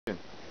The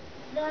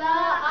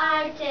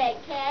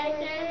Arctic,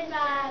 characters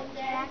by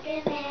Jack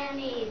and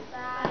Annie,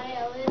 by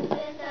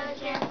Elizabeth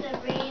and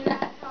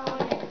Sabrina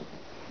Conan.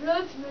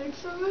 Let's make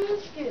some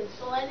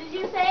masks. What did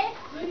you say?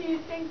 What do you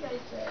think I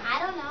said? I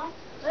don't know.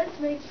 Let's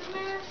make some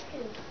masks.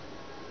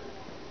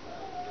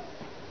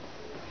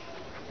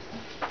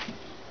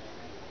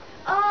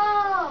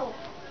 Oh,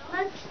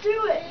 let's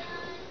do it.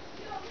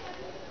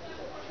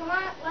 Come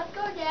on, let's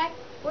go, Jack.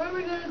 Where are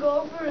we going to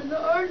go for in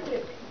the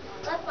Arctic?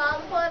 Let's follow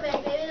the polar bear.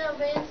 Maybe they'll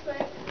bring us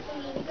where we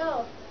need to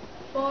go.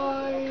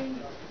 Fine.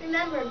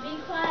 Remember, be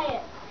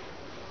quiet.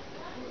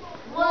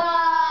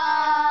 Whoa!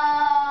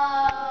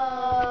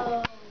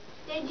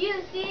 Did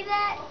you see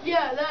that?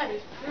 Yeah, that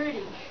is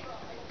pretty.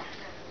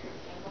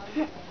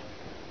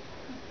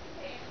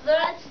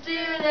 Let's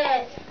do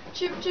this.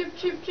 Chip, chip,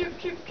 chip, chip,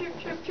 chip, chip,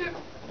 chip, chip.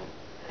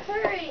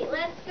 Hurry,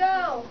 let's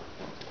go.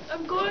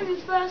 I'm going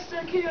as fast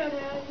as I can,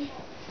 Annie.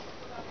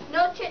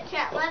 No chit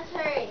chat, let's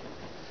hurry.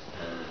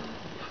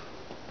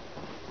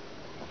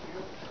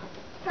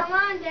 Come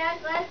on,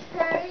 Jack, let's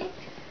hurry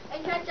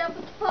and catch up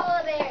with the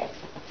polar bears.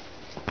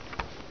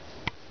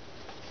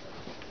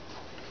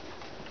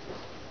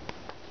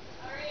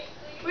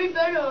 We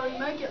better or we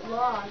might get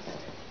lost.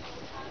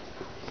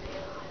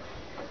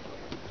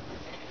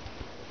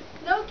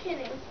 No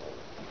kidding.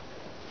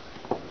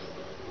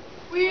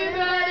 We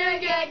better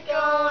get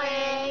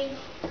going.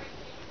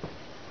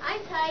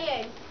 I'm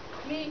tired.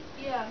 Me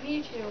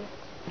too.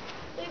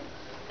 We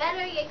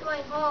better get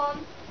going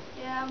home.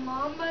 Yeah,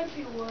 Mom might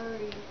be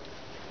worried.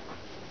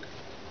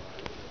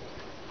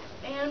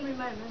 And we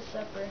might miss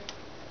supper.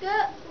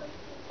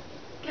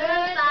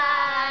 Goodbye.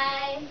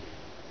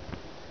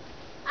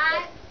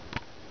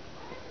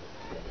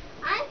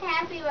 I'm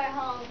happy we're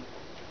home.